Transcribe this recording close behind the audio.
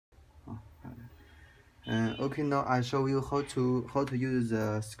Okay, now I show you how to use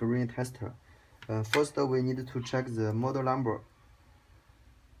the screen tester. First, we need to check the model number.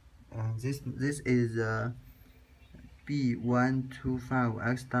 This is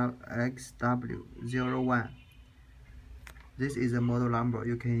B125XW01. This is a model number.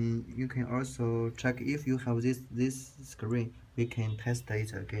 You can also check if you have this screen. We can test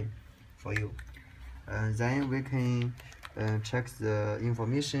it again for you. Then we can check the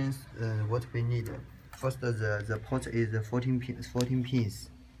information what we need. First, the port is 14 pins.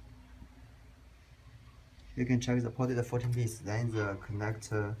 You can check the port is 14 pins. Then the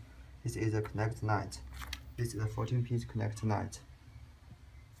connector, this is the connect line. This is the 14 pins connect line.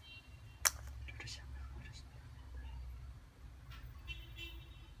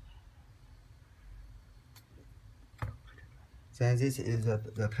 Then this is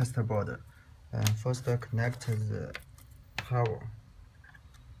the tester board. First connect the power,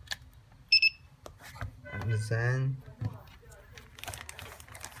 and then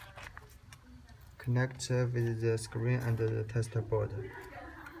connect with the screen and the tester board.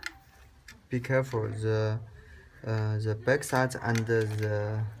 Be careful, the back side and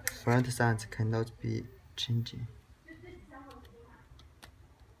the front side cannot be changing.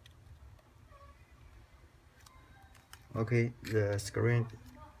 Okay, the screen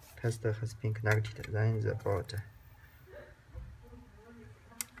tester has been connected. Then the board.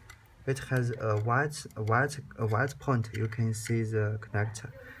 It has a white point. You can see the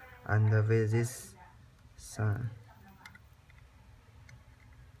connector, and with this sign.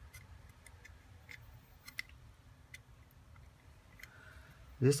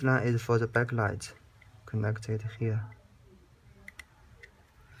 This line is for the backlight. Connect it here.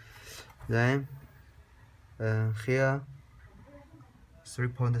 Then here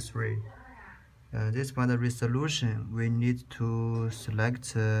 3.3. This one the resolution we need to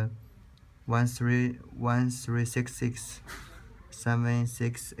select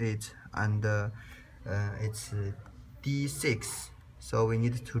 1366-768 and it's D6, so we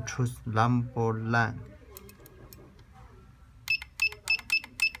need to choose number line.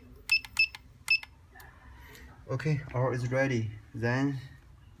 Okay, all is ready. Then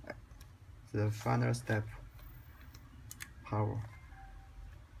the final step, power.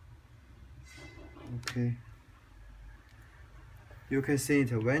 Okay, you can see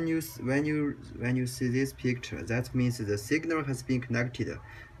it when you see this picture. That means the signal has been connected.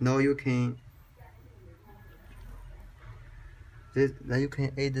 Now you can then you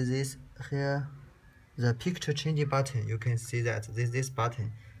can add this here, the picture changing button. You can see that this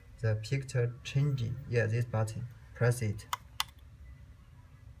button, the picture changing. Yeah, this button. Press it.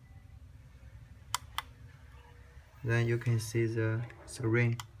 Then you can see the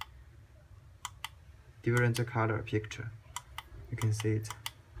screen. Different color picture. You can see it.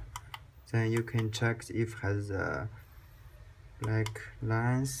 Then you can check if it has the black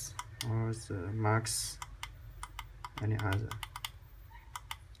lines or the marks, any other.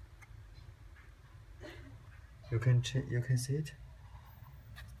 You can see it.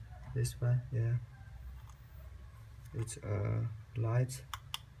 This one, yeah. It's a light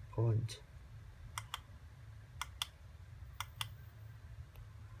point.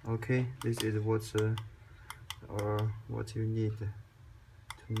 Okay, this is what you need to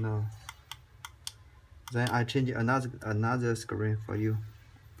know. Then I change another screen for you.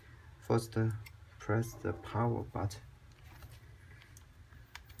 First, press the power button.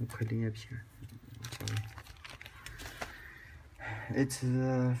 我快另一片 ，sorry. It's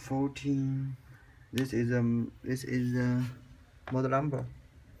 14. This is the model number.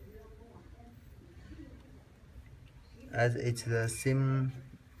 As it's the same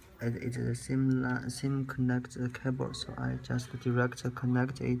connect cable, so I just direct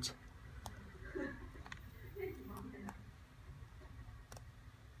connect it.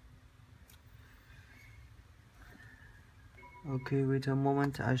 Okay, wait a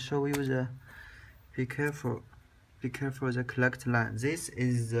moment. I show you the. Be careful the collect line. This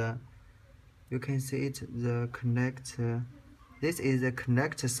is the. You can see it. The connect. This is the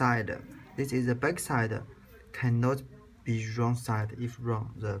connect side. This is the back side. Cannot be wrong side. If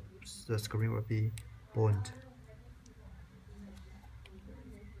wrong, the screen will be burned.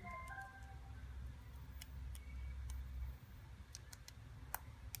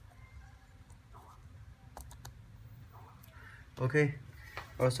 Okay,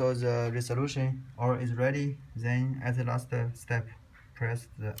 also the resolution all is ready. Then at the last step, press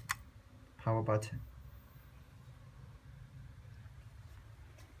the power button.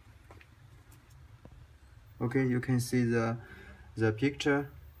 Okay, you can see the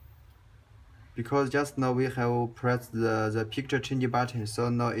picture. Because just now we have pressed the picture changing button, so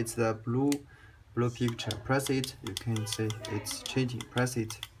now it's the blue blue picture. Press it, you can see it's changing. Press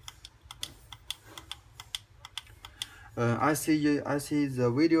it. I see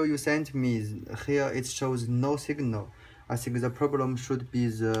the video you sent me. Here it shows no signal. I think the problem should be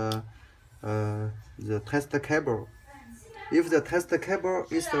the test cable. If the test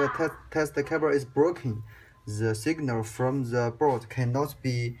cable is broken, the signal from the board cannot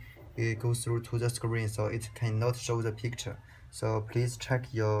be go through to the screen, so it cannot show the picture. So please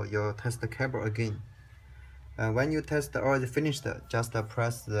check your test cable again. When you test already finished, just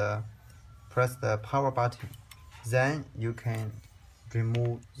press the power button. Then you can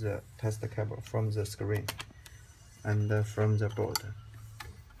remove the test cable from the screen and from the board.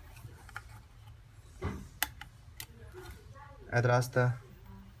 At last,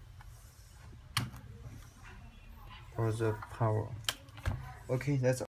 for the power. Okay, that's